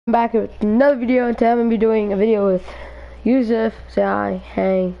back with another video, and today I'm gonna be doing a video with Yusuf. Say hi,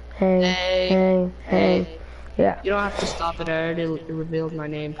 hey. Yeah. You don't have to stop it. I already revealed my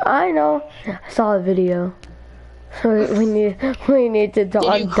name. I know. I saw the video. we need to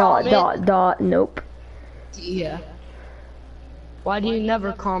dot. Nope. Yeah. Why do you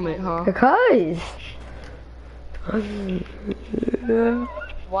never comment, huh? Because.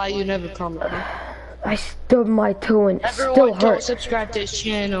 Why you never comment, huh? I stubbed my toe and it Everyone still don't hurts. subscribe to his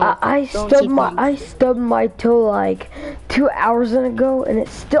channel. I stubbed my toe like 2 hours ago and it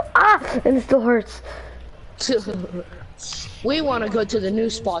still hurts. We want to go to the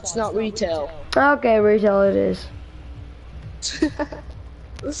new spots, not retail. Okay, retail it is.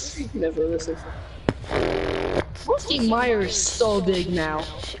 Never listen. Fort Myers is so big now.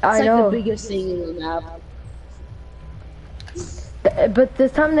 It's I know. like the biggest thing in the map. But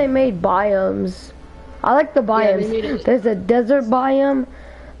this time they made biomes. I like the biomes. Yeah, There's a desert biome.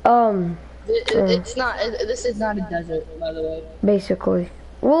 It's not. This is not a desert, by the way. Basically.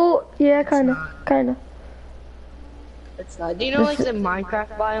 Well, yeah, kinda. It's not. Do you know like the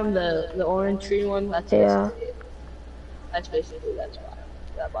Minecraft biome, the orange tree one? That's basically that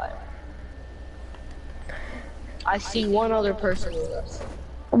biome. I see one other person with us.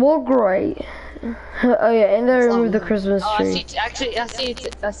 Well, great. Oh yeah, and they removed the Christmas tree. I see 3 actually.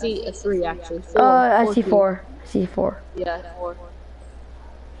 I see 4. I see 4. Yeah, 4.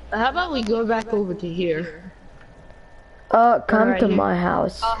 How about we go back over to here? Come to my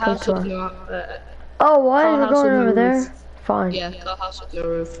house. Come to my... Oh, why are you going over there? Fine. Yeah, a house with no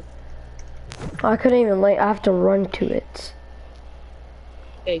roof. I couldn't even I have to run to it.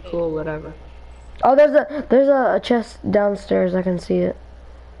 Okay, cool, whatever. Oh, there's a chest downstairs. I can see it.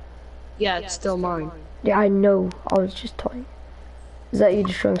 Yeah, it's still mine. Yeah, I know. I was just telling. Is that you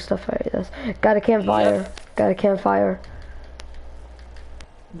destroying stuff? Got a campfire. Yep. Got a campfire.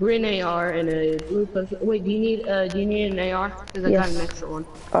 Green AR and a blue push. Wait, do you need an AR? Cause I got an extra one.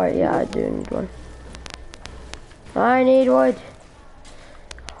 Alright, yeah, I do need one. I need wood.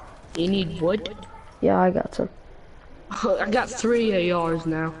 You need wood? Yeah, I got some. I got 3 ARs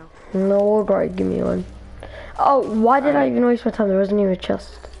now. No, great, give me one. Oh, why did I even waste my time? There wasn't even a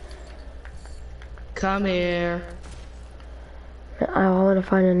chest. Come here. I want to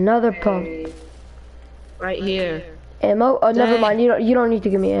find another pump. Right here. Ammo? Oh, never mind. You don't need to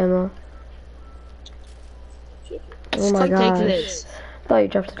give me ammo. Oh my gosh. Take this. I thought you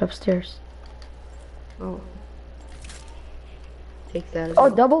dropped it upstairs. Oh. Take that. Oh,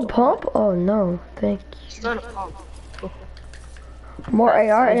 double pump? Oh no, thank you. It's not a pump. More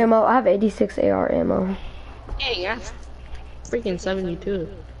AR ammo. I have 86 AR ammo. Dang, that's freaking 72.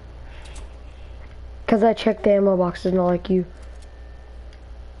 Cause I checked the ammo boxes, not like you.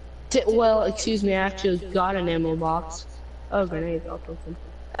 Well, excuse me, I actually got an ammo box. Oh, grenades, I'll put them.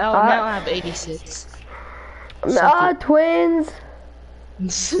 Oh, now I have 86. Twins!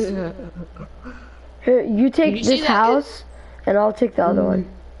 Here, you take this house, and I'll take the other one.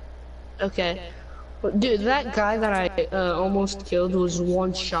 Okay. Dude, that guy that I almost killed was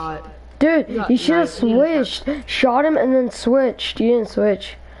 1 shot. Dude, you should have switched. Shot him and then switched. You didn't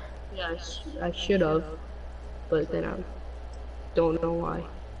switch. Yes, I should have. But then I don't know why.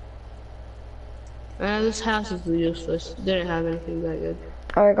 This house is useless. Didn't have anything that good.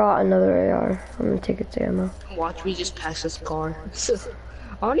 I got another AR. I'm gonna take its ammo. Watch me just pass this car.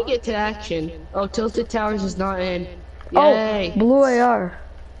 I want to get to action. Oh, Tilted Towers is not in. Yay. Oh, blue AR.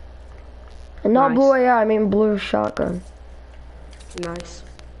 And not blue AR, I mean blue shotgun. Nice.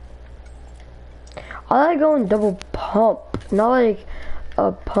 I like going double pump, not like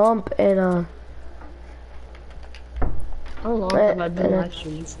a pump and a... How long have I been live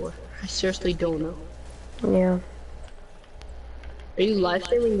streaming for? I seriously don't know. Yeah. Are you live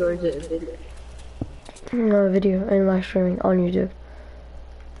streaming or is it a video? No, video and live streaming on YouTube.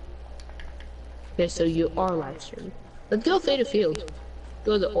 Okay, so you are live streaming. Let's go Fada Field.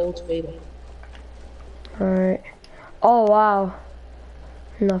 Go to the old Fada. Alright. Oh wow.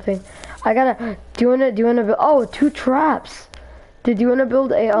 Nothing. I gotta do you wanna build 2 traps. Did you wanna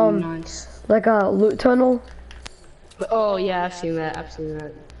build a nice. Like a loot tunnel? Oh yeah, I've seen that.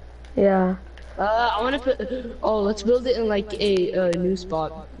 Yeah. I wanna put let's build it in like a new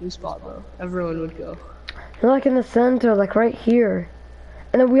spot, bro. Everyone would go. Like in the center, like right here.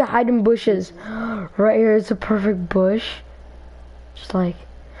 And then we hide in bushes. Right here is a perfect bush. Just like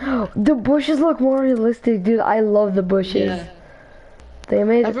the bushes look more realistic, dude. I love the bushes. Yeah. They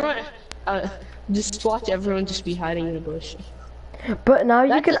made everyone. Just watch everyone just be hiding in a bush. But now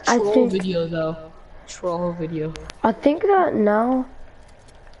you can. That's a troll video though. Troll video. I think that now.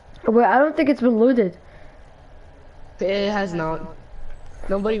 Wait, I don't think it's been looted. It has not.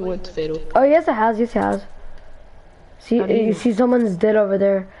 Nobody went to Fatal. Oh, yes it has, yes it has. See, How do you you know? see someone's dead over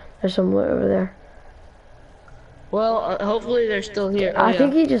there. There's some loot over there. Well, hopefully they're still here. Oh, I yeah.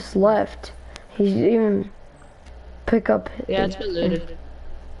 think he just left. He didn't even pick up. Yeah, it's been looted.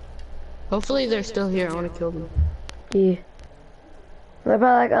 Hopefully they're still here. I want to kill them. Yeah. They're probably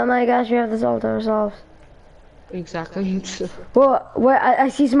like, oh my gosh, we have this all to ourselves. Exactly. Well, wait, I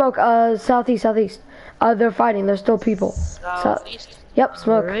see smoke. Southeast, southeast. They're fighting. There's still people. Southeast. Yep,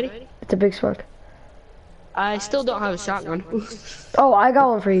 smoke. Ready? It's a big smoke. I still don't have a shotgun. Oh, I got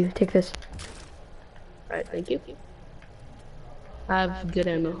one for you. Take this. Alright, thank you. I have good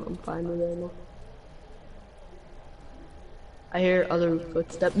ammo. I'm fine with ammo. I hear other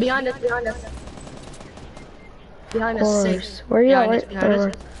footsteps. Behind us, behind us. Behind Of us, course. safe. Where are you Behind at? us, behind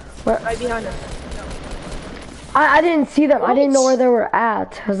us. Where? Right behind us. I didn't see them. I didn't know where they were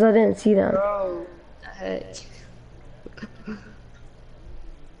at, because I didn't see them. Bro, the heck.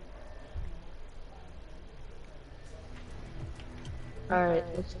 Alright,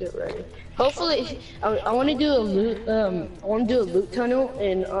 let's get ready. Hopefully, I want to do a loot, I want to do a loot tunnel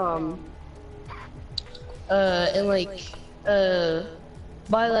and like,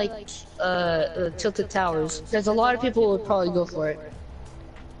 by like, Tilted Towers. There's a lot of people who would probably go for it.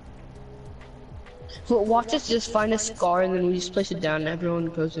 But watch us just find a scar and then we just place it down and everyone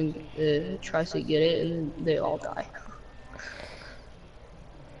goes and tries to get it and then they all die.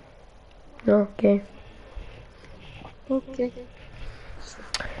 Okay. Okay.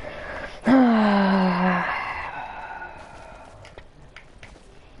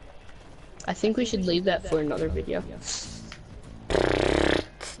 I think we should leave that for another video.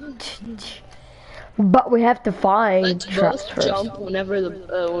 But we have to find Let's traps both first. jump whenever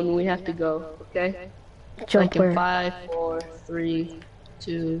when we have to go, okay? Jump Like in where? 5, 4, 3,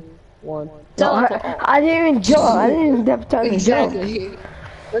 2, 1. No, Teleport. I didn't even jump. I didn't even have time to jump. Exactly.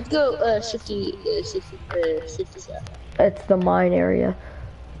 Let's go 60 shot. It's the mine area.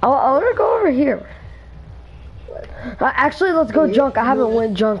 I want to go over here. Actually, let's go junk. I haven't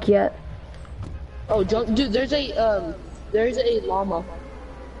went junk yet. Oh, junk, dude, there's a llama.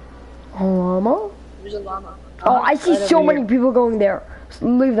 A llama? There's a llama. Oh, I see Right so over many here. people going there.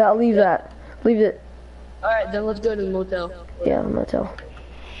 Leave that. Leave that. Leave it. Alright, then let's go to the motel. Yeah, the motel.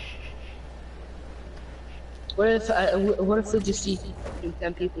 What if we just see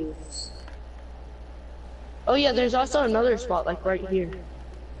 10 people? Oh yeah, there's also another spot like right here.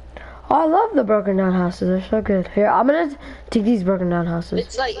 Oh, I love the broken down houses. They're so good. Here, I'm gonna take these broken down houses.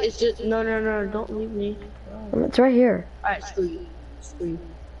 It's like it's just no, don't leave me. It's right here. Alright, screw you. Screw you.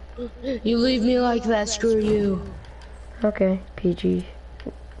 You leave me like that, screw you. Okay, PG.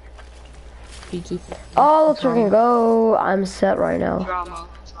 PG. Oh, let's freaking go. I'm set right now. Drama.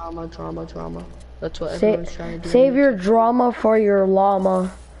 That's what everyone's trying to do. Save your drama for your llama.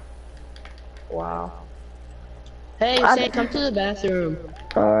 Wow. Hey, say, come to the bathroom.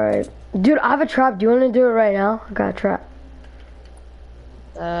 Alright. Dude, I have a trap. Do you want to do it right now? I got a trap.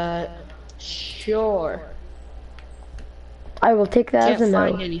 Sure. I will take that Can't as a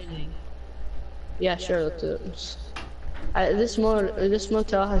find no. anything. Yeah, sure, let's do it. This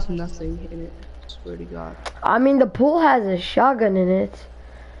motel has nothing in it. I swear to God. I mean, the pool has a shotgun in it.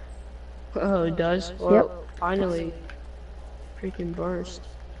 Oh, it does? Well, finally. Freaking burst.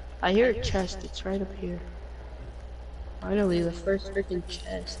 I hear a chest. It's right up here. Finally, the first freaking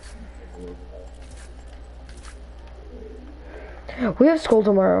chest. We have school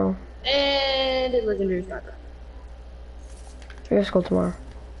tomorrow. And a legendary sniper. We have school tomorrow.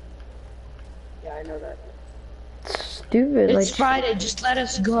 Yeah, I know that. Stupid. It's like Friday, just let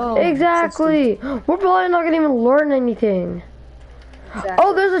us go. Exactly. We're probably not gonna even learn anything. Exactly.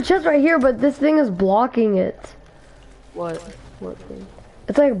 Oh, there's a chest right here, but this thing is blocking it. What? What thing?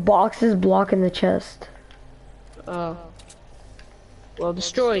 It's like boxes blocking the chest. Oh. Well,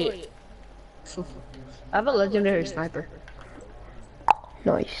 destroy it. I have a legendary sniper.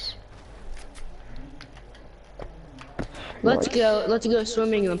 Nice. Let's go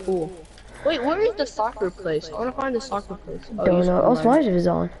swimming in the pool. Wait, where is the soccer place? I wanna find the soccer place. Oh, Don't know. Oh, Smash is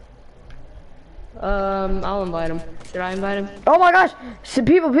on. I'll invite him. Should I invite him? Oh my gosh!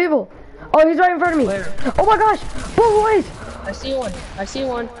 People! Oh, he's right in front of me. Where? Oh my gosh! Both ways! I see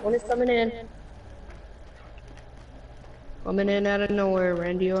one. One is coming in. Coming in out of nowhere,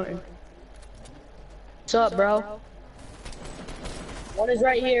 Randy Orton. What's up, bro? One is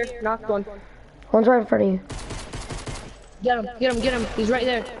right here. Knocked one. One's right in front of you. Get him. He's right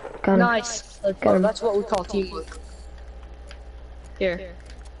there. Got him. Nice. Got him. That's what we call teamwork. Here.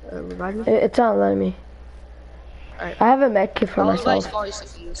 Revive me? It's not letting me. Alright. I have a med kit for I'll invite myself.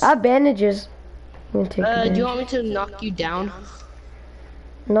 Spally. I have bandages. I'm gonna take Do you advantage. want me to knock you down?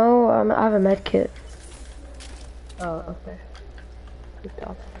 No, I have a med kit. Oh, okay. Good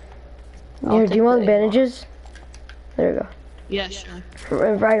job. Here, do you want the bandages? There you go. Yeah,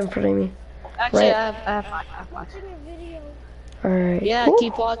 sure. Right in front of me. Actually, Right. I have five. Alright. Yeah, Ooh.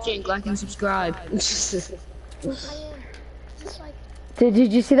 keep watching, like and subscribe. Did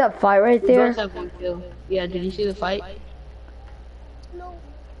you see that fight right We there? both have 1 kill. Yeah, did you see the fight?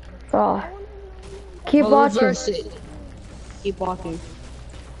 Oh. Keep Well, watching. reverse it. Keep watching.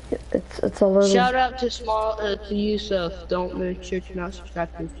 It's a little. Shout out to to Yusuf. Don't make sure to not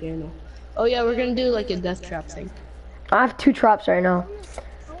subscribe to his channel. Oh yeah, we're gonna do like a death trap thing. I have 2 traps right now.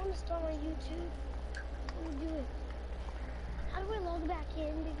 I want to start my YouTube. How do we do it? How do I log back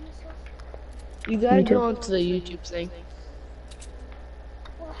in, Big Yusuf? You gotta YouTube. go onto the YouTube thing.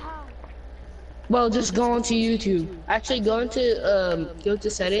 Well, how? Well, just go onto YouTube. Actually, go to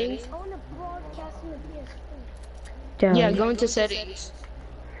settings. I want to broadcast on the PS4. Down. Yeah, go into settings.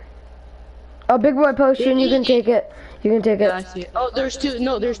 Oh, big boy potion. You can take it. You can take it. Yeah, I see it. Oh, there's 2.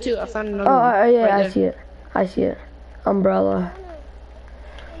 No, there's 2. I found another Oh, one. yeah, Right I there. see it. I see it. Umbrella.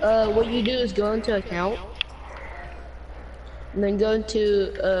 What you do is go into account, and then go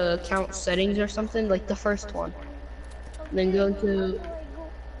into account settings or something, like the first one. And then go into. How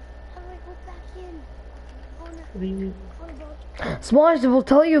do I go back in? I want to What do you mean? broadcast. Smash, we'll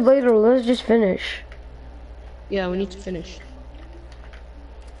tell you later. Let's just finish. Yeah, we need to finish.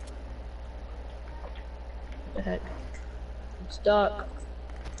 What the heck? I'm stuck.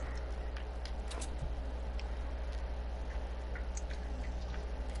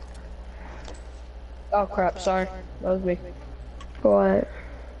 Oh crap, sorry. That was me. What?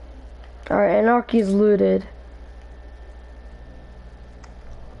 Alright, Anarchy's looted.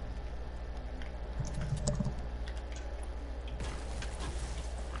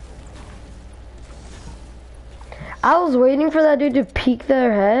 I was waiting for that dude to peek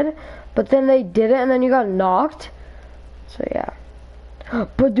their head, but then they didn't, and then you got knocked. So yeah.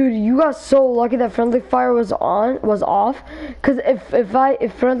 But dude, you got so lucky that friendly fire was off. Cause if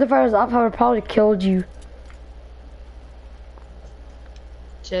friendly fire was off, I would probably killed you.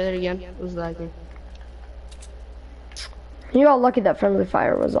 Say that again. It was lagging. You got lucky that friendly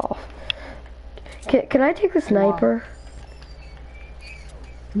fire was off. Can I take the sniper?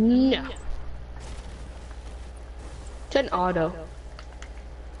 No. It's an auto.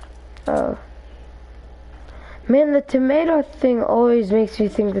 Oh. Man, the tomato thing always makes me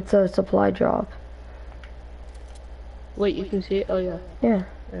think it's a supply drop. Wait, you can see it? Oh yeah. Yeah.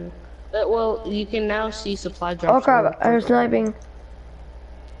 Well, you can now see supply drops. Oh crap, I'm sniping.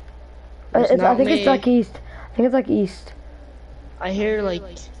 I think it's like east. I think it's like east. I hear like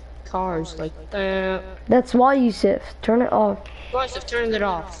cars, like That's why Yusuf. Turn it off. Guys have turned it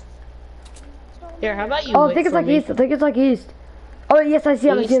off. Here, how about you? Oh, I wait think it's for like me? east. I think it's like east. Oh yes, I see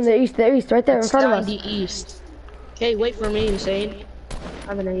him. I see him. The east, right there in It's front of down us. the east. Okay, wait for me, Hussein. I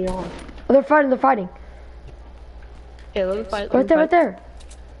have an A on. Oh, they're fighting. They're fighting. Okay, let me fight. Right there, right there.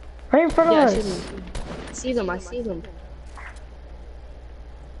 Right in front of Yeah, us. I see them. I see them.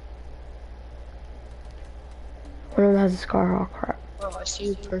 One of them has a scar. Oh crap. Oh, I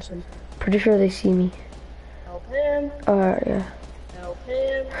see a person. Pretty sure they see me. Help him. Yeah. Help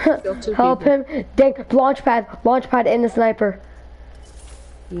him. Kill 2 Help people. him. Dang, launch pad and the sniper.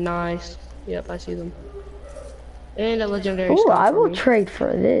 Nice. Yep, I see them. And a legendary Ooh, star I for will me. trade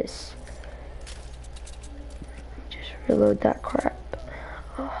for this. Just reload that crap.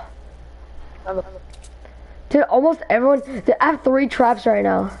 Dude, almost everyone. Dude, I have 3 traps right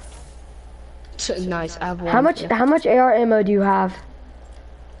now. Nice. I have one. How much? Yeah. How much AR ammo do you have?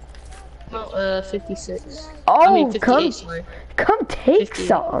 56. Oh, I mean, 58, come, sorry. come take 58.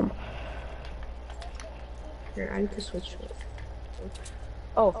 some. Here, I need to switch it.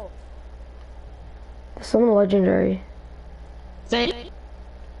 Oh. Some legendary. Thank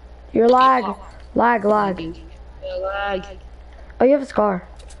You're lag. Lag. Yeah, lag. Oh, you have a scar.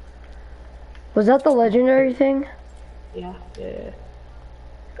 Was that the legendary thing? Yeah.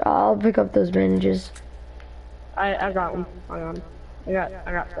 I'll pick up those bandages. I got one. I got him.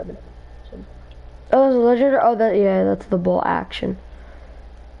 I got 7. Oh, there's a legendary. Oh, that's the bull action.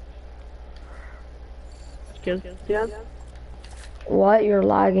 Kills. Yeah. What? You're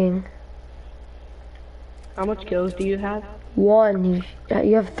lagging. How much kills do you have? 1.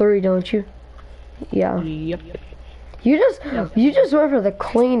 You have 3, don't you? Yeah. Yep. You just went for the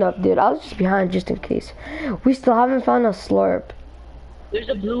cleanup, dude. I was just behind just in case. We still haven't found a slurp. There's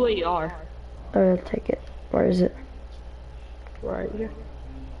a blue AR. I'll take it. Where is it? Right here.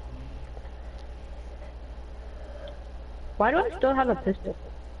 Why do I still have a pistol?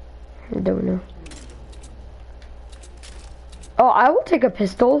 I don't know. Oh, I will take a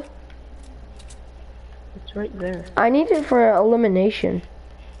pistol. It's right there. I need it for elimination.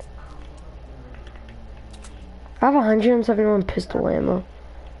 I have 171 pistol ammo.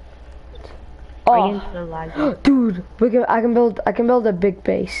 Oh, dude, I can build a big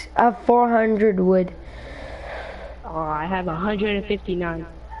base. I have 400 wood. Oh, I have 159.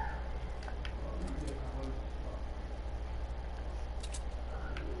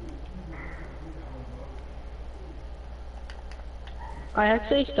 I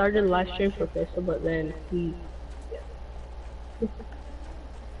actually started live stream for pistol, but then he. Yeah.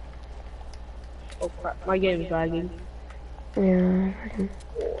 Oh crap! My game's lagging. Yeah.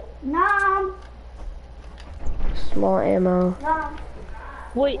 Mom. Small ammo. Mom.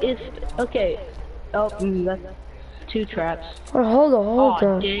 Wait, it's okay. Oh, that's 2 traps. Oh, hold Oh,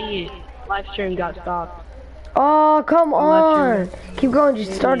 on. dang it! Live stream got stopped. Oh, come on. sure. Keep going.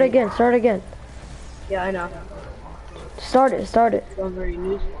 Just start again. Start again. Yeah, I know. Start it. Start it. So very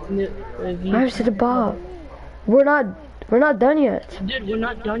new Where's the Bob? We're not done yet. Dude, we're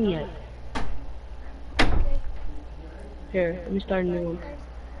not done yet. Here, let me start a new one.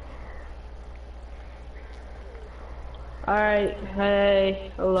 Alright,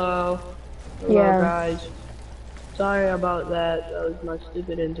 hey, hello. Hello, Yeah. guys. Sorry about that. That was my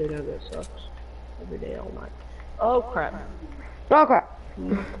stupid internet that sucks. Every day, all night. Oh, crap. Oh crap.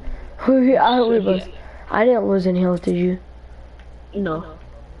 I didn't lose any health, did you? No,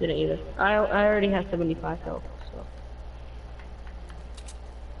 didn't either. I already have 75 health, so.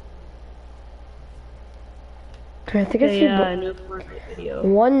 I think I see new Fortnite video.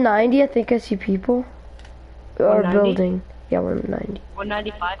 190. I think I see people. Or 190? building. Yeah, 190.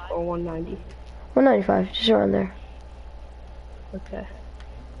 195 or 190? 195. Just around there. Okay.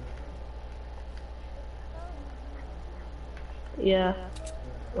 Yeah,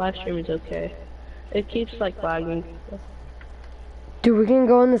 live stream is okay. It keeps like lagging. Dude, we can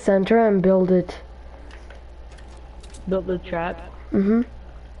go in the center and build it. Build the trap. Mm-hmm.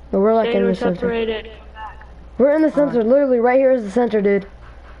 But we're like in We're the center. separated. We're in the center. Literally, right here is the center, dude.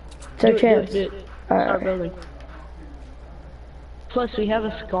 It's our chance. Do it. Alright. Start building. Plus, we have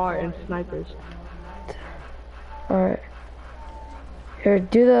a scar and snipers. Alright. Here,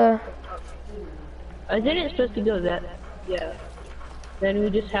 do the... I think it's supposed to go that. Yeah. Then we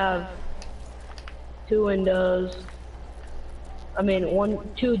just have 2 windows. I mean,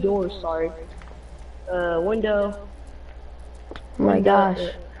 2 doors. Sorry. Window. Oh my gosh.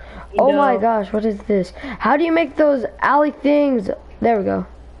 Oh my gosh, what is this? How do you make those alley things? There we go.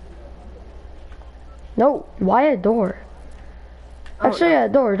 No, why a door? Actually, yeah,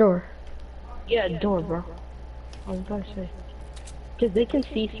 door. Yeah, door, bro. I was about to say. Because they can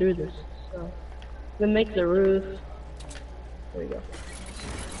see through this, so. Then make the roof. There we go.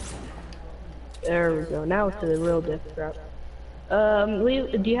 There we go. Now to the real death trap.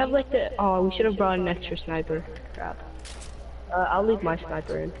 Do you have like the? Oh, we should have brought an extra sniper. Crap. I'll leave my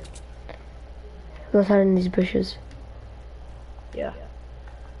sniper in. Let's hide in these bushes. Yeah.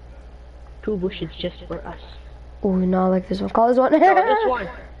 2 bushes just for us. Oh, no, I like this one. Call this one. Oh, this one.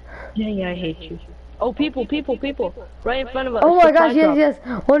 Dang it, I hate you. Oh, people. Right in front of us. Oh my gosh, Supply yes.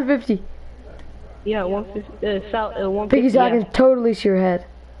 drop. 150. Yeah, 150. South, 150. Piggy, so I Yeah. can totally see your head.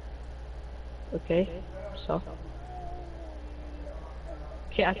 Okay, so.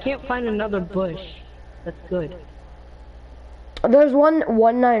 Okay, I can't find another bush. That's good. There's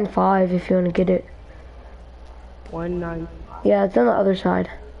 195 if you want to get it. 195. Yeah, it's on the other side.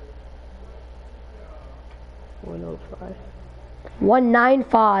 105.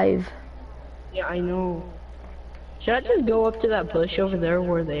 195. Yeah, I know. Should I just go up to that bush over there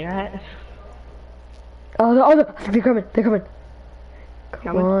where they're at? Oh, they're coming. Come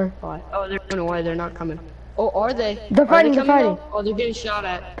Coming? on. Why? Oh, they're running away. They're not coming. Oh, are they? They're fighting, Are they they're coming fighting. though? Oh, they're getting shot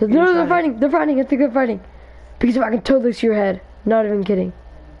at. No, they're fighting. I think they're fighting. Because if I can totally see your head. Not even kidding.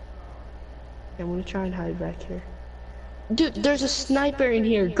 I'm gonna try and hide back here. Dude, there's a sniper in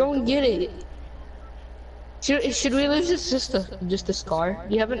here. Go and get it. Should we leave this just a scar?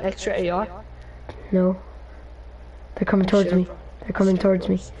 Do you have an extra AR? No. They're coming towards me. They're coming towards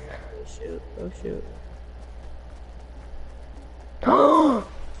me. Oh shoot. Oh!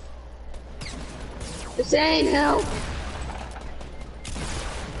 This ain't help.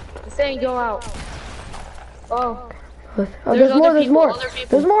 This ain't go out. Oh. Oh, there's more. Other people.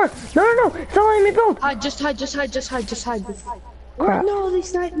 There's more. No. It's not letting me build. Hide, just hide. Crap. No, they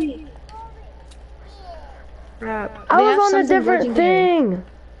sniped me. Crap. I They was have on a something different legendary. thing.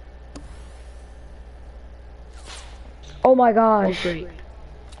 Oh my Oh, gosh. great.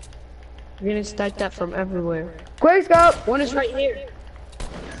 We're gonna stack that from everywhere. Quick scope. One is right here.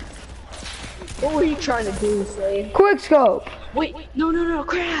 What were you trying to do, Slade? Quick scope. Wait, no,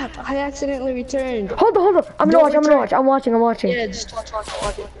 crap! I accidentally returned. Hold on. I'm gonna watch. I'm gonna watch. I'm watching. Yeah, just watch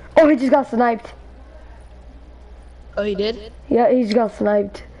it. Oh, he just got sniped. Oh, he did? Yeah, he just got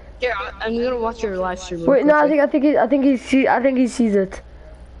sniped. Here, I'm gonna watch your live stream. Wait, no, I think he sees it.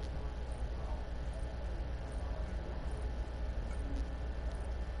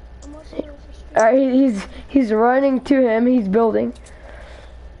 I'm watching your stream. Alright, he's running to him. He's building.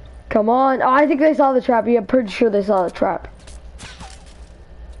 Come on. Oh, I think they saw the trap. Yeah, I'm pretty sure they saw the trap.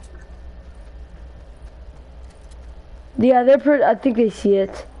 Yeah, I think they see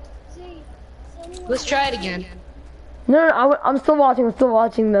it. See, anyone Let's try it again. No, I'm still watching. I'm still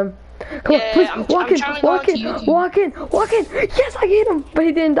watching them. Come on, please, I'm walk trying to go onto YouTube. walk in. Yes, I hit him, but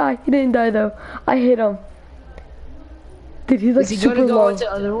he didn't die. He didn't die though. I hit him. Dude, he's like Is he super gonna go low. into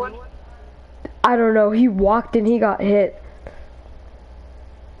the other one? I don't know. He walked and he got hit.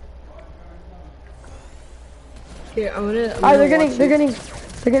 Here, I'm Alright, gonna they're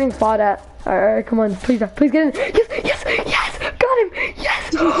getting fought at. Alright, come on, please get in. Yes, got him.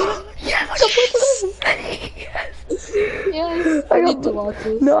 Yes, yes, I got both of them. Yes. Yes, I need to watch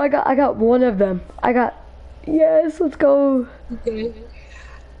this. No, I got one of them. Yes, let's go. Okay.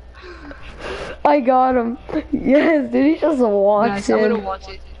 I got him. Yes, dude, he just walked Nice, in. I'm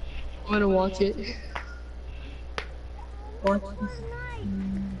gonna watch it. Watch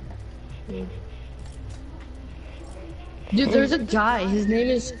this. Dude, there's a guy. His name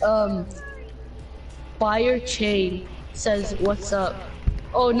is Fire Chain. Says, "What's up?"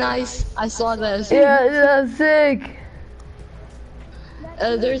 Oh, nice. I saw that. Yeah, that's sick.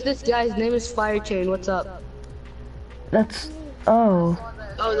 There's this guy. His name is Fire Chain. What's up? That's, oh.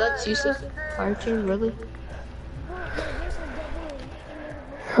 Oh, that's Yusuf. Fire Chain, really?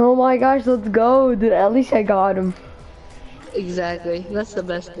 Oh my gosh, let's go, dude. At least I got him. Exactly. That's the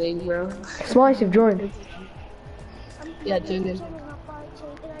best thing, bro. Slice, you've joined. Yeah, join in. and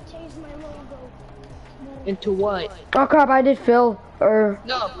I changed my logo. Into what? Oh crap, I did Phil. No,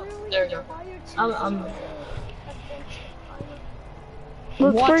 there we go. I'm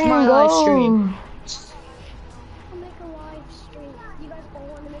Let's Watch freaking my go. live stream. I'll make a live stream. You guys all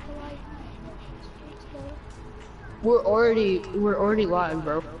want to make a live stream together? We're already live,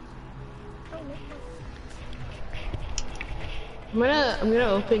 bro. I'm gonna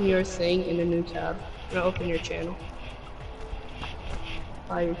open your thing in a new tab. I'm gonna open your channel.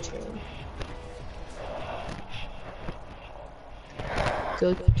 Fire channel.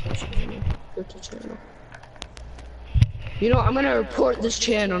 Go to channel. Go to channel. You know, I'm gonna report this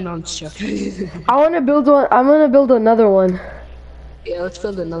channel. No, I'm just joking. I want to build one. I'm gonna build another one. Yeah, let's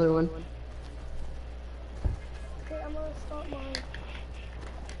build another one. Okay, I'm gonna start mine.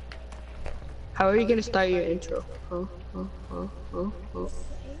 How are you gonna start your intro?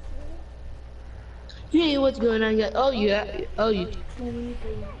 Hey, what's going on, guys? Oh, you. Hey, what's going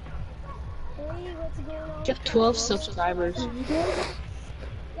on? You have 12 subscribers.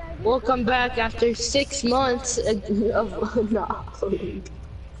 Welcome back after 6 months of not uploading.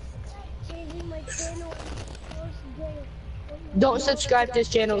 Changing my channel first day. Don't subscribe to this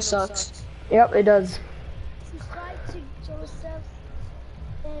channel, it sucks. Yep, it does. Subscribe to Joseph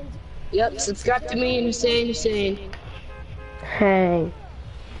and Yep, subscribe to me and Hussein. Hey.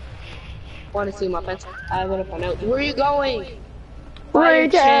 Want to see my pencil? I want to find out. Where are you going?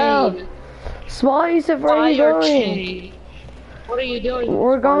 Retail. Small Yusuf, where are you Fire going? chain. What are you doing?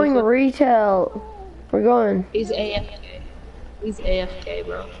 We're going retail. We're going. He's AFK. He's AFK,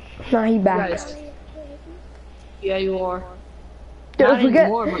 bro. Nah, he back. Guys. Yeah, you are. Dude, Not if we get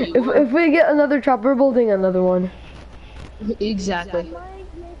anymore, but you were. if we get another trap, we're building another one. Exactly. might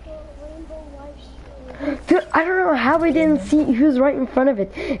make a rainbow live stream. Dude, I don't know how we didn't see. He was right in front of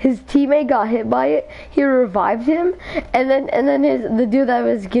it. His teammate got hit by it. He revived him, and then the dude that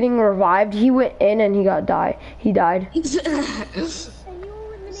was getting revived, he went in and he died. He died. And you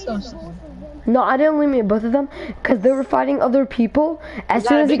eliminated both of them. No, I didn't eliminate both of them because they were fighting other people. As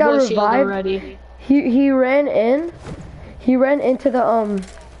soon as he got revived, already. he ran in. He ran into the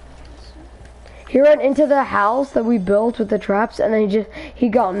He ran into the house that we built with the traps, and then he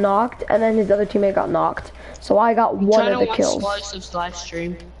got knocked, and then his other teammate got knocked. So I got one of the kills. Slice's live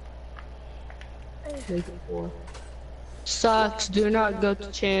stream. Sucks. Do not go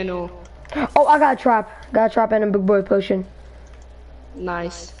to channel. Oh, I got a trap. Got a trap and a big boy potion.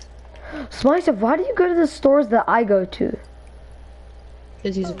 Nice. Slice, why do you go to the stores that I go to?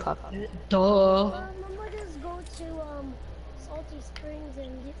 Because he's a puppet. Duh. I'm gonna just go to Salty Springs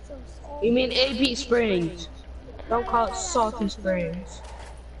and get some salt. You mean AP Springs? Don't call it Salty Springs.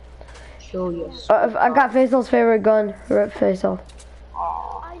 Show us. I got Faisal's favorite gun. Rip Faisal.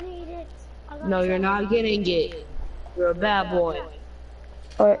 I need it. I got No, you're not getting it. You're a bad boy.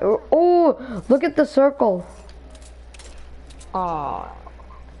 Alright, oh, look at the circle. Aw.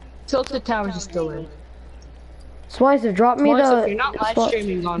 Tilted Towers is still in. Slicer, drop me Slicer, the. you're not live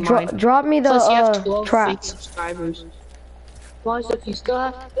streaming on mine. Drop me the Plus you have 12 trap. fake subscribers. Slicer, if you still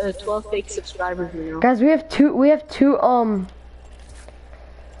have 12 fake subscribers, you know. Guys, we have two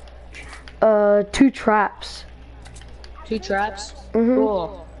two traps. 2 traps? Mhm.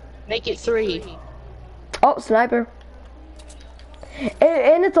 Cool. Make it 3. Oh, sniper.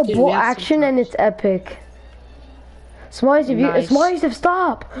 And it's a Dude, bolt we have some action and it's epic. Smiles, if Nice.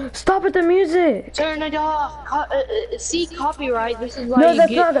 stop at the music. Turn it off. See copyright. This is why No, you that's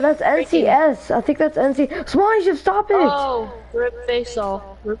get not. That's freaking- NCS. I think that's NC. Smiles, stop it. Oh, rip face off.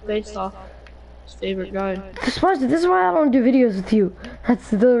 Rip face off. His favorite gun. Smiles, this is why I don't do videos with you. That's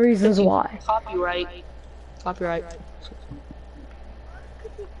the reasons why. Copyright. Copyright.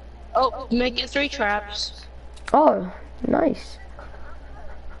 Oh, make it 3 traps. Oh, nice.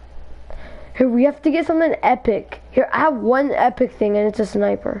 Here, we have to get something epic. Here, I have one epic thing, and it's a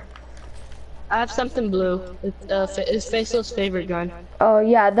sniper. I have something blue. It's Faceless' favorite gun. Oh,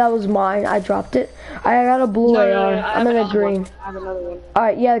 yeah, that was mine. I dropped it. I got a blue AR. I I'm have in a another one. green. I have another one.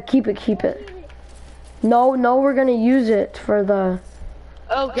 Alright, yeah, keep it. No, we're gonna use it for the...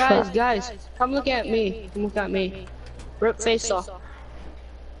 Oh, guys, come look at me. Come look at me. Rip face off.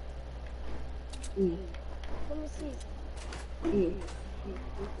 Let me see.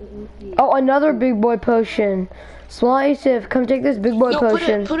 Oh, another big boy potion. Slice, come take this big boy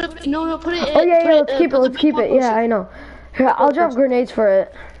potion. Put it. Oh, yeah, let's keep it. Yeah, I know. Here, I'll drop grenades for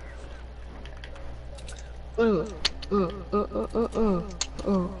it.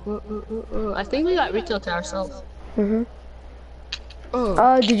 I think we got retail to ourselves. Mhm.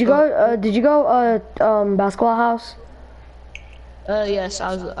 Did you go basketball house? Yes,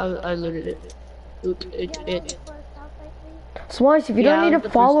 I looted it. Loot it. Slice, if you Yeah, don't need I'm to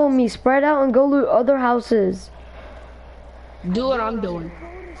the follow me, spread out and go loot other houses. Do what I'm doing.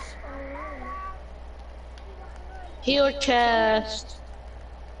 Healer chest.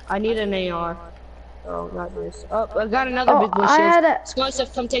 I need an AR. Oh, not this. Oh, I got another big bush. I had a...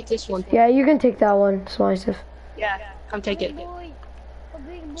 Explosive, come take this one. Yeah, you can take that one, Slice. Yeah, come take it.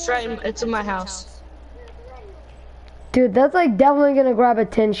 It's right. It's in my house. Dude, that's like definitely gonna grab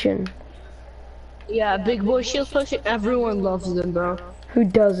attention. Yeah, big boy shield potion. Everyone loves them, bro. Who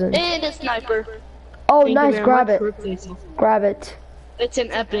doesn't? And a sniper. Oh, Thank you nice, very grab much, it. Rip Faisal. Grab it. It's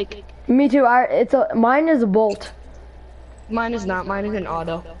an epic. Me too. Mine is a bolt. Mine is not. Mine is an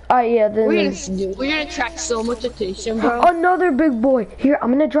auto. Alright, yeah, then. We're gonna attract so much attention, bro. Another big boy. Here,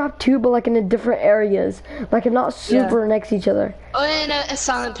 I'm gonna drop 2, but like in the different areas. Like, not super next to each other. Oh, and a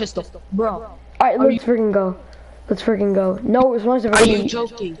silent pistol, bro. Alright, let's freaking go. Let's freaking go. No, it's one Are you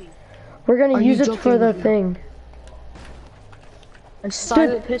joking? We're gonna Are use you it for joking the right now? thing. A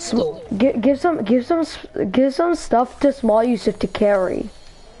silent pistol. Give some stuff to Small Yusuf to carry.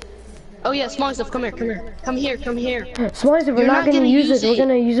 Oh yeah, small stuff. Come here. Come here. Small Yusuf, we're You're not not gonna gonna use use it. We're it.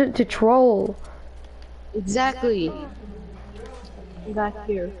 gonna use it to troll. Exactly. Back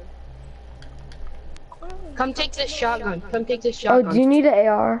here. Come take this shotgun. Oh, do you need an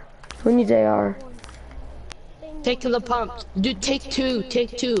AR? Who needs AR? Take to the pump. Dude, take two.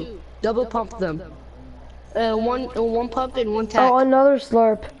 Double pump them. One pump and one tack. Oh, another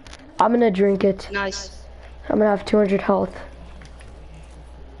slurp. I'm gonna drink it. Nice. I'm gonna have 200 health.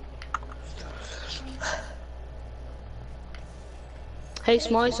 Hey,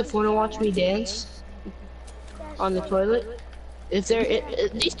 Smallies, if you wanna watch me dance on the toilet,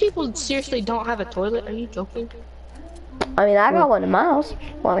 these people seriously don't have a toilet. Are you joking? I mean, I got one in my house.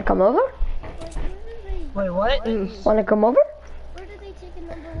 Wanna come over? Wait, what? Wanna come over? Where did they take a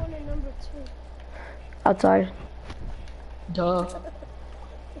number 1 and number 2? Outside. Duh.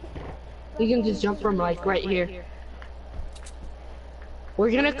 You can just jump from like right here.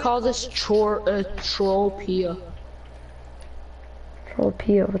 We're gonna call this Trollpia.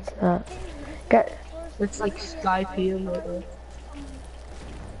 Trollpia, what's that? It's like Skypia.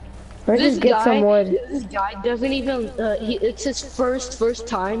 Let's just get some wood. This guy doesn't even. It's his first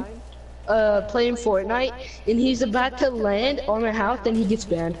time playing Fortnite, and he's about to land on a house, and he gets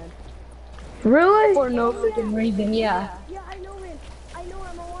banned Really? for no freaking reason. Yeah. Yeah, I know him. I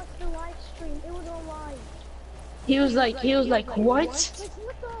watched the live stream. It was on live. He was like, what? Like,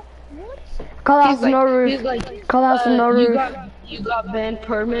 what the? What? Call He's out no like, roof. he's like, Call out no roof. you got banned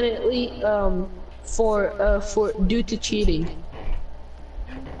permanently for due to cheating.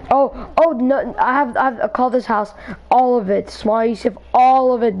 Oh no! I called this house. All of it, Small Yusuf.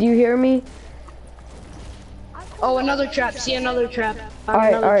 All of it. Do you hear me? Oh, another trap. See another trap. All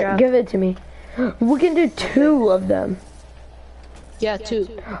right, give it to me. We can do 2 of them. Yeah, 2.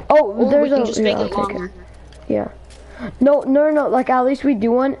 Oh, Or there's we can a just yeah, make I'll it take longer. it. Yeah. No, no, no. Like at least we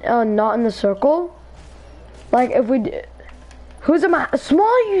do one, not in the circle. Like if we, who's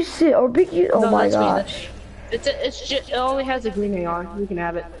small you sit or big you? Oh No, my that's me. gosh. It's just it only has a green AR. You can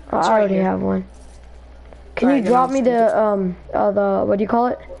have it. It's I right already here. have one. Can Alright, you then I'll drop me take the what do you call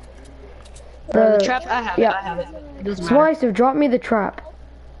it? the trap. I have yeah. it. I have it. It doesn't matter. Slice, drop me the trap.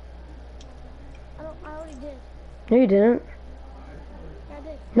 I already did. No, you didn't. Yeah, I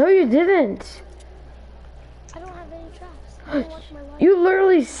did. No, you didn't. I don't have any traps. I don't watch my life. You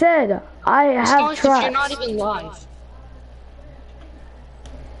literally said I have Slice, if traps. you're not even live.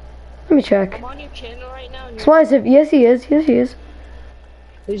 Let me check. I'm on your channel right now. And Slice, yes he is. Yes he is.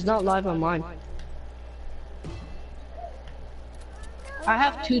 he's not live on mine. I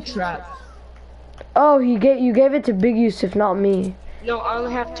have 2 traps. Oh, you gave it to Big Yusuf, not me. No, I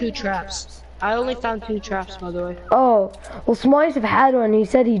only have 2 traps. I only found 2 traps, by the way. Oh, well, Small Yusuf had one. He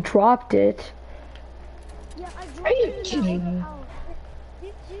said he dropped it. Yeah, I dropped Are you it in kidding the me? house.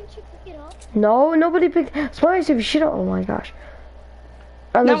 Didn't you pick it up? No, nobody picked. Small Yusuf, you should have. Oh my gosh.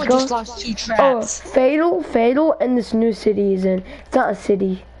 Alright, Now let's we go. just lost 2 Oh, traps. Fatal, and this new city he's in. It's not a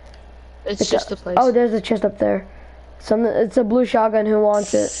city. It's just a place. Oh, there's a chest up there. It's a blue shotgun. Who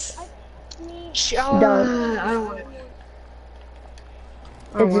wants it? Done. I don't want it.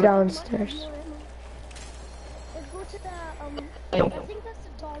 It's downstairs. Let's go to the, I I don't. think that's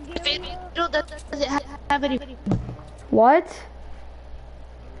the dog It, area. no, that doesn't have any. What?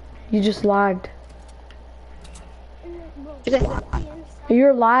 You just lagged. And then, bro, Is it- the inside.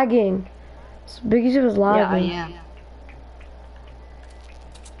 You're lagging. Big Yusuf was Yeah, I lagging. am.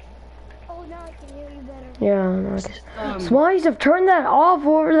 Oh, now I can hear you better. Yeah, no, I guess. Small Yusuf, turn that off,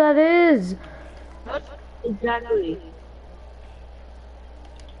 whatever that is. Exactly.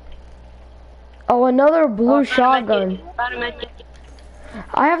 Oh, another blue shotgun.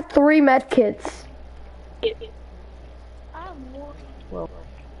 I have 3 med kits. I have one. Well.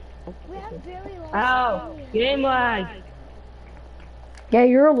 We have very long Ow! areas. Game lag! Yeah,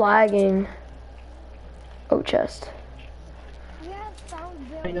 you're lagging. Oh, chest. We have found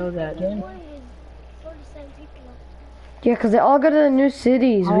very I know that. One is 47 people left. Yeah, 'cause they all go to the new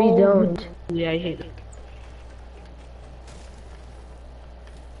cities. We Oh. don't. Yeah, I hate it.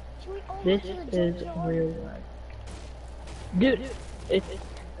 Should we all go This to the is junkyard? real lag. Dude,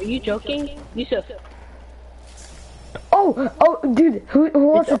 are you joking? Yusuf. Oh, dude, who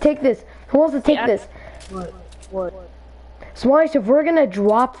wants to take this? Who wants to take Yeah. this? What? Smice, if we're gonna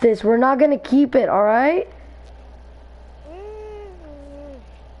drop this, we're not gonna keep it, alright?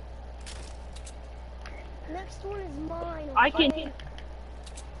 Next one is mine. I can okay?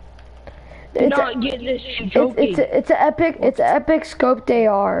 It's not get this. You're joking. it's an epic scoped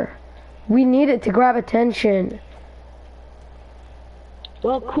AR. We need it to grab attention.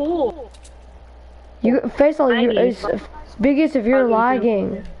 Well, cool. You Faisal, you Lagging. it's biggest if you're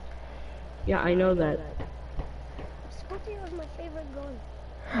lagging. Yeah, I know that. Scotty was my favorite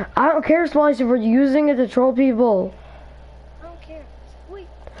gun. I don't care, Smice, if we're using it to troll people. I don't care. Wait,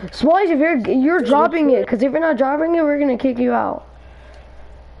 Smice, if you're dropping it, because if you're not dropping it, we're gonna kick you out.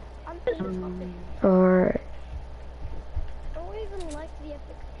 I'm just talking. Alright. I don't even like the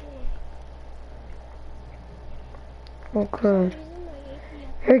epic Okay. skin. Using my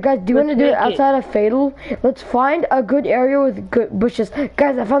AP. Here, guys, do you want to do it Let's make it. outside of Fatal? Let's find a good area with good bushes.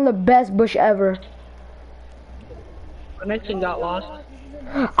 Guys, I found the best bush ever. Connection got lost.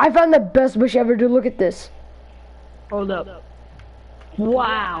 I found the best bush ever, dude. Look at this. Hold up.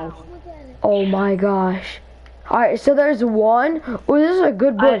 Wow. Look at it. Oh my gosh. Alright, so there's one. Oh, this is a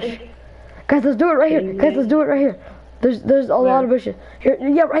good bush. Guys, let's do it right here. Guys, let's do it right here. There's a lot of bushes. Here,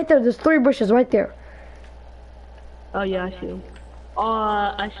 yeah, right there. There's 3 bushes right there. Oh yeah, I see them.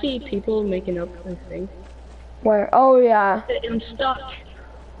 I see people making up this thing. Where? Oh yeah. I'm stuck.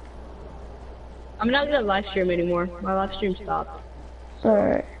 I'm not gonna live stream anymore. My live stream stopped.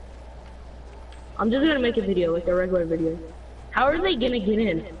 Alright. I'm just gonna make a video, like a regular video. How are they gonna get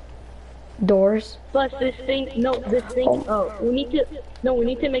in? Doors. Plus this thing, we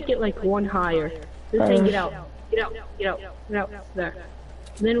need to make it like 1 higher. This thing, get out. There.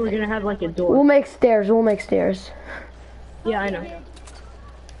 Then we're gonna have like a door. We'll make stairs. We'll make stairs. Yeah, I know.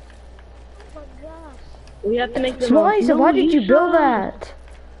 Oh my gosh. We have to make the Slice, most. why did you build suck. that?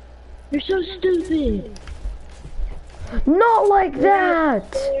 You're so stupid. Not like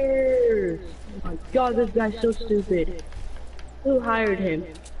that. Oh my god, this guy's so stupid. Who hired him?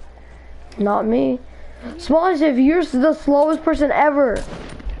 Not me. Smiles, if you're the slowest person ever.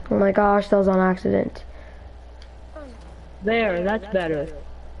 Oh my gosh, that was on accident. There, that's better.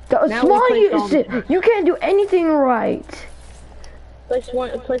 Now we placed all the traps. You can't do anything right. Place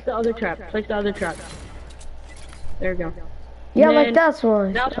the other trap. Place the other trap. There we go. Yeah, And like then that's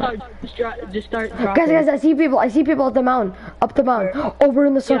one. Now just start dropping. Guys, I see people. I see people at the mountain. Up the mountain. Oh, we're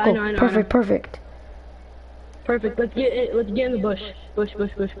in the Yeah, I circle. know, I know, Perfect, I know. perfect. Perfect. Let's get in the bush. Bush.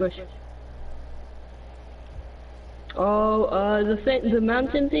 Oh, the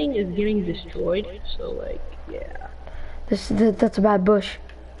mountain thing is getting destroyed. So like, yeah. That's a bad bush.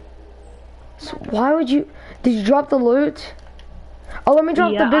 So why would you? Did you drop the loot? Oh, let me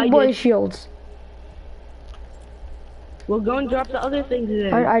drop Yeah, the big I boy did. shields. We'll go and drop the other things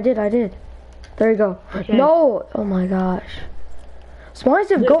then. I did. There you go. Okay. No. Oh my gosh.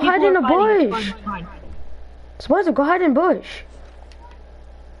 Smizer, The go people hide in are a fighting, bush. it's fine. Smizer, go hide in bush.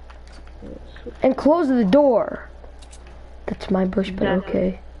 And close the door. That's my bush, but Exactly.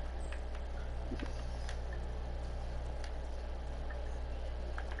 okay.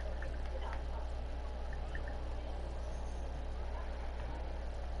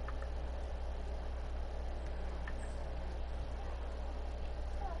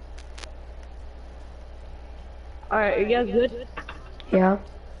 Alright, are you guys good? Yeah.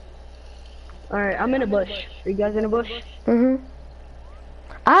 Alright, I'm in a bush. Are you guys in a bush? Mhm.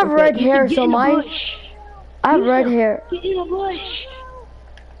 I have Okay, red you hair, should get so in a my bush. I have You red should hair. Get in a bush.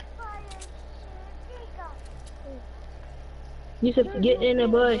 Yusuf, get in a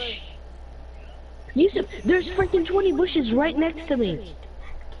bush. Yusuf, there's freaking 20 bushes right next to me.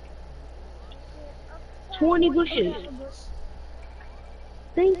 20 bushes.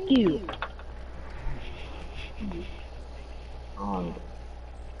 Thank you.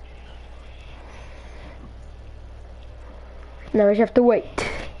 Now we just have to wait.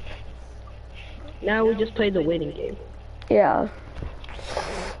 Now we just played the waiting game. Yeah.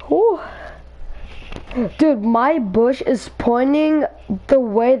 Ooh. Dude, my bush is pointing the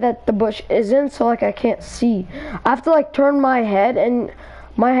way that the bush isn't, so like I can't see. I have to like turn my head and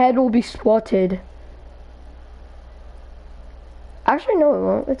my head will be spotted. Actually, no, it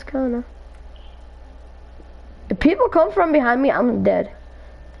won't. It's kinda. If people come from behind me, I'm dead.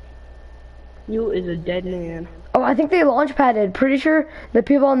 You is a dead man. Oh, I think they launch padded. Pretty sure the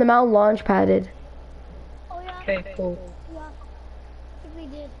people on the mountain launch padded. Oh yeah. Okay, cool. Yeah. I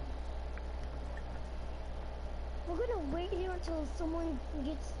think we did. We're gonna wait here until someone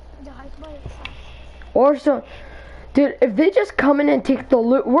gets the house by itself. Or so, dude, if they just come in and take the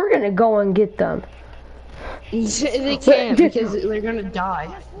loot, we're gonna go and get them. They can't dude. because they're gonna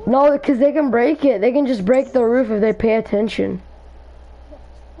die. No, because they can break it. They can just break the roof if they pay attention.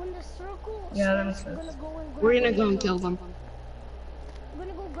 When the circle Yeah, that makes starts, sense. we're gonna We're gonna the go and loot. kill them. We're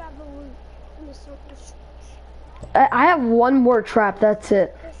gonna go grab the loot when the circle starts. I have one more trap. That's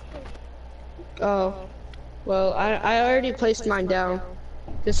it. Let's go. Oh. Well, I already placed mine down.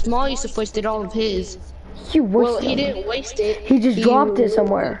 The small used to placed it all of his. He Well, wasted. he didn't waste it. He just dropped it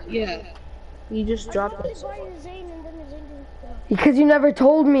somewhere. Yeah. He just dropped it. Why is Zane and then Zane didn't Because you never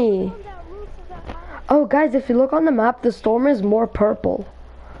told me. on that roof of that house? Oh, guys, if you look on the map, the storm is more purple.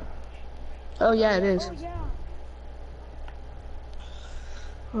 Oh yeah, it is. Oh yeah.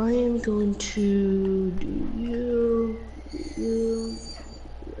 I am going to do you.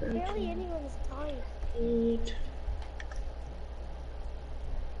 Barely anyone's dying.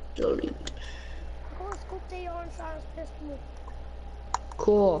 Delete. I'm gonna scoop the yarn size pistol.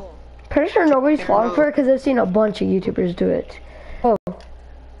 Cool. Pretty sure nobody's falling for it because I've seen a bunch of YouTubers do it. Oh,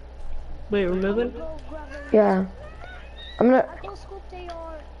 Wait, we're moving? Go grab the yeah. I'm gonna. Go scoop the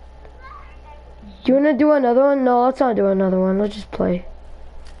yarn. Do you wanna do another one? No, let's not do another one. Let's just play.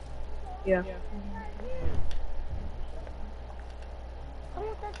 Yeah. I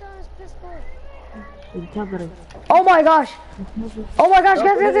want that guy's pistol. Oh my gosh! Oh my gosh,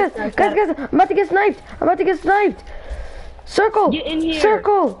 guys! I'm about to get sniped! Circle! Get in here.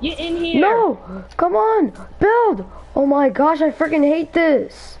 Circle! Get in here. No! Come on! Build! Oh my gosh, I freaking hate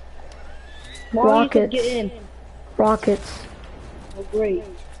this! Why you could Rockets. get in? Rockets. Oh, great.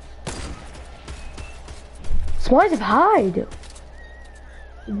 Smiles hide!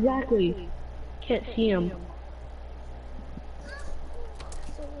 Exactly. Can't see him.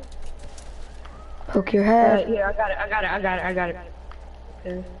 Poke your head. Here, I got it.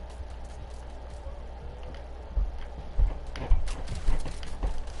 Okay.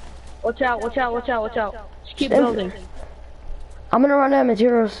 Watch out. Just keep building. I'm gonna run out of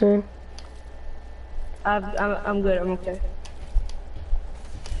materials soon. I'm good, I'm okay.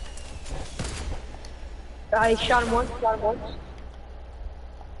 I shot him once.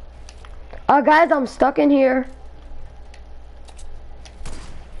 Guys, I'm stuck in here.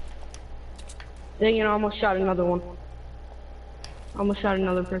 Dang it, I almost shot another one. Almost shot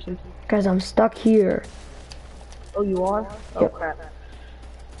another person. Guys, I'm stuck here. Oh, you are? Oh, Yep. crap.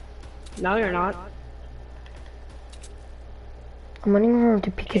 No, you're not. I'm running around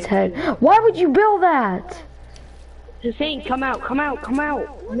to peek his head. Why would you build that? Hussein, come out, come out, come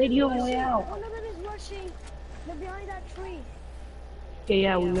out. I made you a way out. One of them is rushing. They're behind that tree.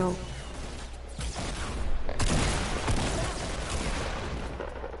 Yeah, we know.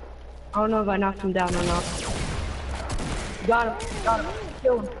 I don't know if I knocked him down or not. Got him,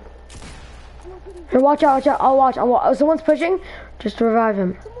 kill him. Here, watch out, watch out. I'll watch. Oh, someone's pushing. Just revive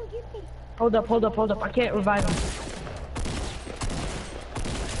him. Someone get me. Hold up. I can't revive him.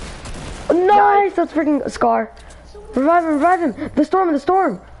 Nice! That's freaking Scar. Revive him. The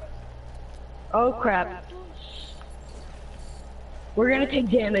storm. Oh, crap. We're gonna take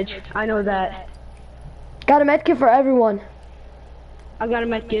damage. I know that. Got a medkit for everyone. I got a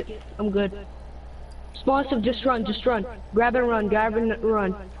med kit. I'm good. Explosive, just run. Grab and run. Not even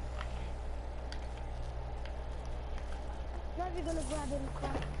gonna grab him.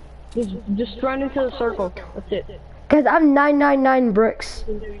 Crap. Just run into the circle. That's it. Guys, I have 999 bricks.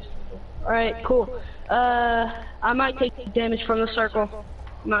 Alright, cool. I might take damage from the circle.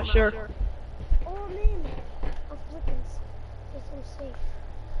 I'm not sure. Oh man. I'm flipping. Guess I'm safe.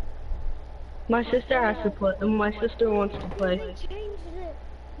 My sister has to play. My sister wants to play. They changed it.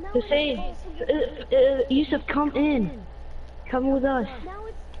 Now Hussein, Yusuf, come in. Come with us. Now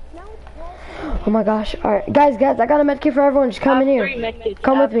it's possible. Oh my gosh. Alright, guys, I got a medkit for everyone. Just come in here.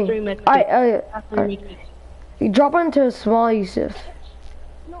 Come with me. Alright, drop into a small Yusuf.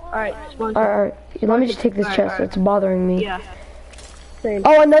 Alright, Alright, let me just take this chest. It's bothering me. Yeah. Same.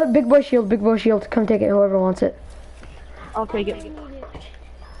 Oh, another big boy shield. Come take it, whoever wants it. I'll take it.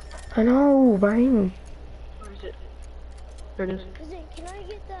 I know, Brian. Where is it? There it is. Can I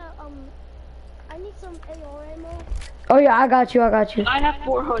get the I need some AR ammo. Oh yeah, I got you. I have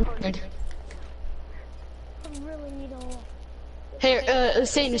 400. I really need all. Hey,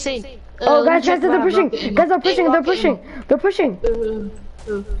 Hussein. Oh, guys, they're pushing. Guys, they're pushing.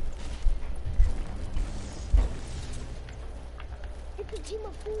 It's a team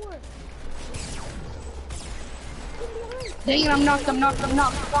of 4. Dang it, I'm knocked.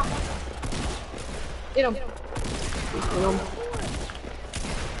 Get him.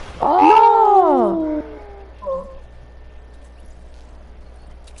 Oh!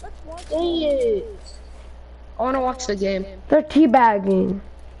 Let's watch Dang it. I wanna watch the game. They're teabagging.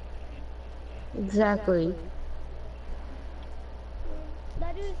 Exactly.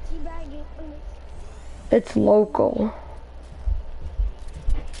 that is teabagging. It's local.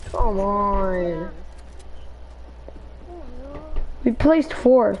 Come on. Oh no. We placed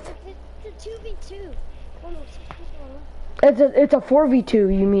 4th. It's a 2v2. Oh no, It's a 4v2,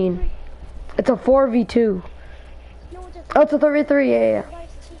 you mean? It's a 4v2. no, it's a Oh, it's a 3v3, yeah.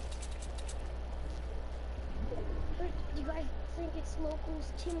 Do you guys think it's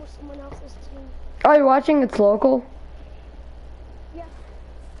local's team or someone else's team? Oh, you're watching? It's local? Yeah.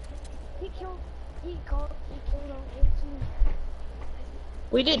 He killed our whole team.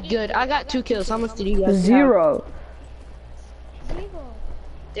 We did good. I got 2 kills. How much did you guys have? 0. 0.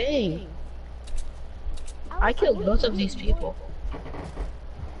 Dang. I killed both of these people.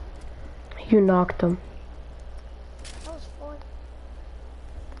 You knocked them. That was fun.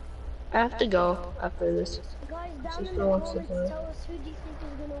 I have to go after this. Guys, down in the Sister wants to comments, play. tell us who do you think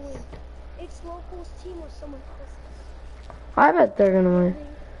is gonna win. It's local's team or someone else's. I bet they're gonna win.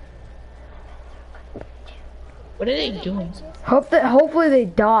 What are they doing? Hopefully they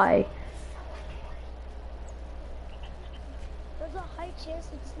die. There's a high chance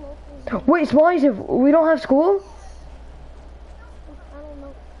it's local's. Wait, Smallies, if we don't have school? I don't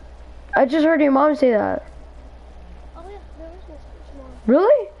know. I just heard your mom say that. Oh yeah, there is no school tomorrow.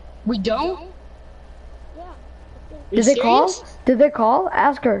 Really? We don't? Yeah. Did they call? Did they call?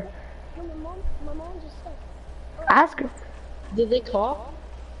 Ask her. No, my mom just said. Ask her. Did they call?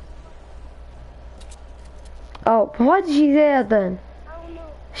 Oh, why did she say that then? I don't know.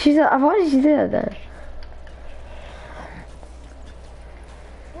 She said, why did she say that then?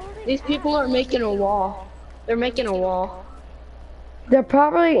 These people are making a wall. They're making a wall. They're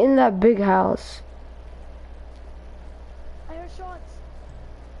probably in that big house. I heard shots.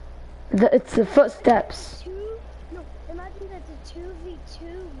 It's the footsteps. No, imagine that's a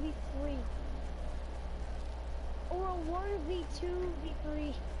 2v2 v3. Or a 1v2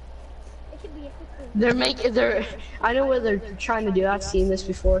 v3. It could be anything. I know what they're trying to do. I've seen this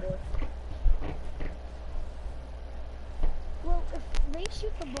before. Well, if they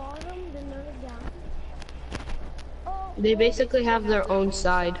shoot the bottom, then they're down. Oh, They basically have their own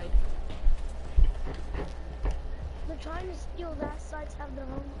side. they're trying to steal that side to have their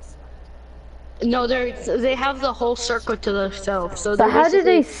own side. No, they have the whole circle to themselves. So But how did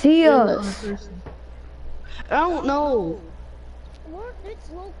they see they're the us? other person. I don't know. What? It's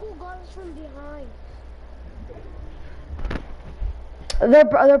local guns from behind. They're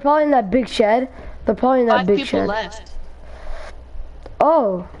probably in that big shed. They're probably in that 5 big people shed. left.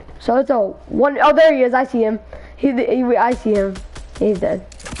 Oh, so it's a one. Oh, there he is. I see him. I see him. He's dead.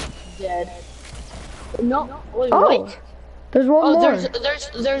 Dead. No. Wait, Oh, what? there's one Oh, more.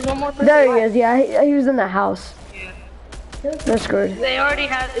 there's one more person. There he is. Yeah, he was in the house. Yeah. They're screwed.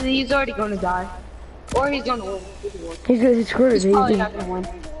 He's already gonna die. Or he's gonna win. He's screwed. He's probably not gonna win.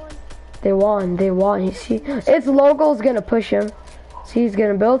 They won. You see, it's locals gonna push him. See, he's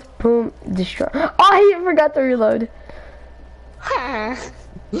gonna build. Boom, destroy. Oh, he forgot to reload. I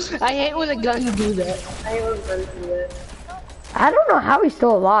hate when a gun do that. I hate when guns do that. I don't know how he's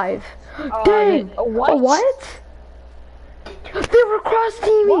still alive. Oh, Dang. what? Oh, what? They were cross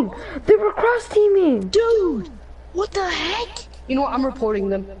teaming. They were cross teaming. Dude, what the heck? You know what? I'm reporting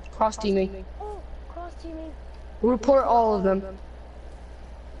them. Cross teaming. Oh, cross teaming. Report all of them.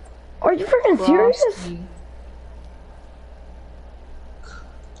 Are you freaking serious?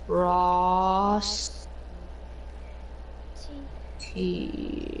 Cross See.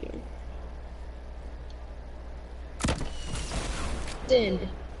 team. Send.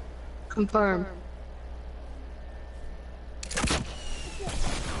 Confirm.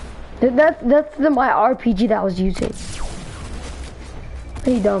 That's my RPG that I was using. Are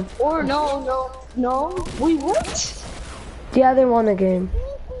you dumb? Or no. Wait, what? Yeah, they won the game.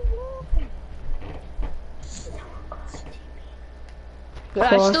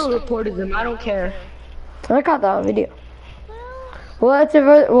 I still reported them. I don't care. I caught that on video. Well, that's it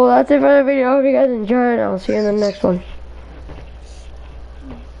for the video. I hope you guys enjoyed, and I'll see you in the next one.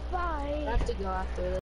 Bye. I have to go after this.